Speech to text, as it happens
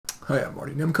Hi, I'm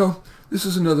Marty Nemko. This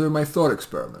is another of my thought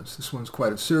experiments. This one's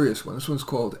quite a serious one. This one's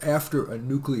called After a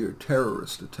Nuclear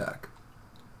Terrorist Attack.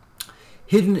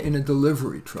 Hidden in a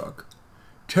delivery truck,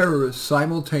 terrorists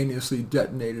simultaneously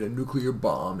detonated a nuclear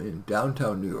bomb in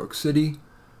downtown New York City,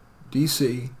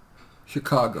 D.C.,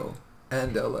 Chicago,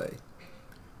 and L.A.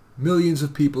 Millions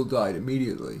of people died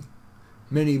immediately.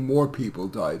 Many more people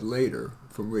died later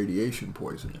from radiation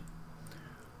poisoning.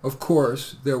 Of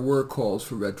course, there were calls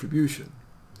for retribution.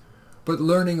 But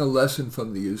learning a lesson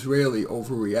from the Israeli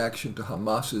overreaction to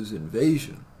Hamas's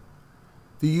invasion,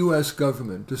 the U.S.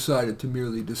 government decided to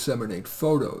merely disseminate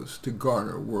photos to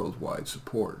garner worldwide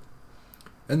support.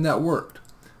 And that worked.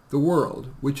 The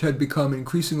world, which had become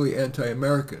increasingly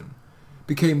anti-American,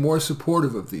 became more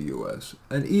supportive of the U.S.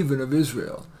 and even of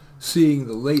Israel, seeing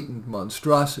the latent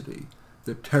monstrosity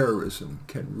that terrorism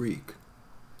can wreak.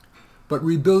 But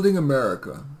rebuilding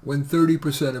America, when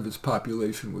 30% of its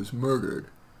population was murdered,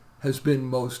 has been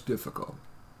most difficult.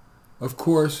 Of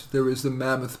course, there is the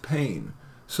mammoth pain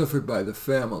suffered by the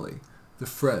family, the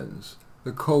friends,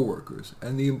 the co-workers,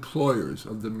 and the employers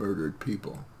of the murdered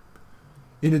people.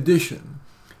 In addition,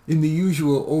 in the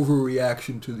usual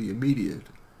overreaction to the immediate,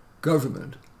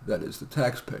 government, that is the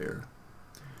taxpayer,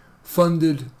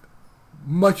 funded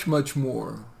much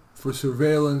more for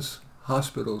surveillance,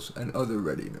 hospitals, and other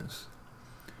readiness.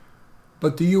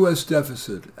 But the U.S.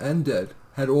 deficit and debt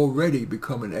had already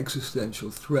become an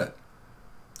existential threat,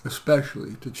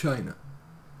 especially to China.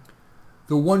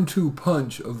 The 1-2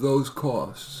 punch of those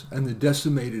costs and the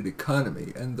decimated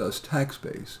economy and thus tax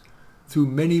base threw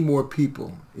many more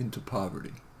people into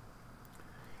poverty.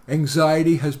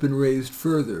 Anxiety has been raised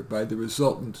further by the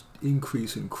resultant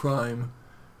increase in crime,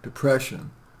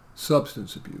 depression,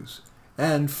 substance abuse,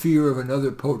 and fear of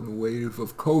another potent wave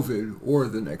of COVID or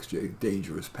the next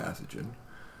dangerous pathogen.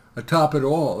 Atop it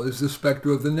all is the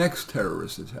specter of the next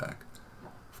terrorist attack.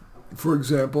 For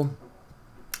example,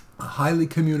 a highly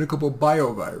communicable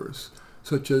biovirus,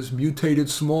 such as mutated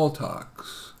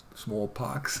smallpox,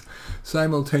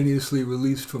 simultaneously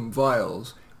released from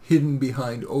vials hidden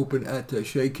behind open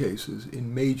attaché cases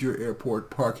in major airport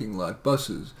parking lot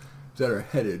buses that are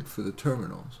headed for the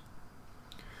terminals.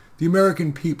 The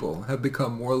American people have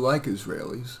become more like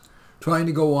Israelis, trying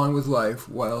to go on with life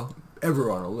while ever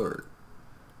on alert.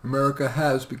 America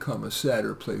has become a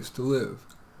sadder place to live.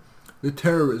 The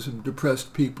terrorism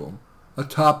depressed people,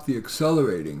 atop the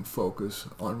accelerating focus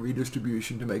on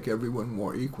redistribution to make everyone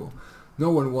more equal.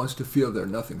 No one wants to feel they're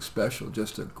nothing special,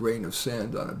 just a grain of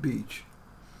sand on a beach.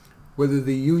 Whether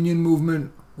the union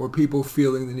movement or people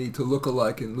feeling the need to look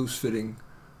alike in loose-fitting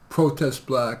protest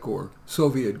black or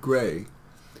Soviet gray,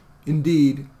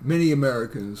 indeed, many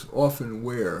Americans often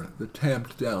wear the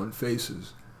tamped-down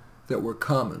faces that were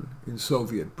common in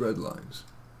Soviet breadlines.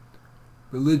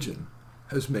 Religion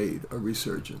has made a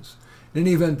resurgence. In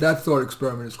any event, that thought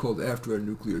experiment is called After a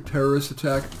Nuclear Terrorist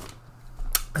Attack.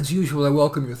 As usual, I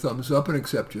welcome your thumbs up and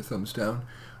accept your thumbs down.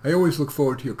 I always look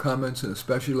forward to your comments and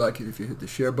especially like it if you hit the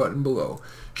share button below.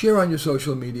 Share on your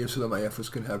social media so that my efforts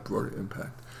can have broader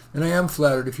impact. And I am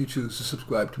flattered if you choose to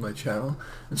subscribe to my channel,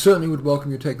 and certainly would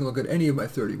welcome you taking a look at any of my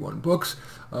 31 books.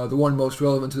 The one most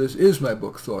relevant to this is my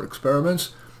book, Thought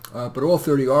Experiments, but all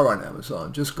 30 are on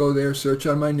Amazon. Just go there, search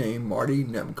on my name, Marty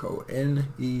Nemko,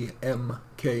 N-E-M-K-O,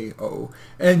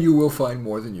 and you will find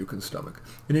more than you can stomach.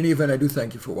 In any event, I do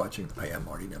thank you for watching. I am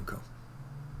Marty Nemko.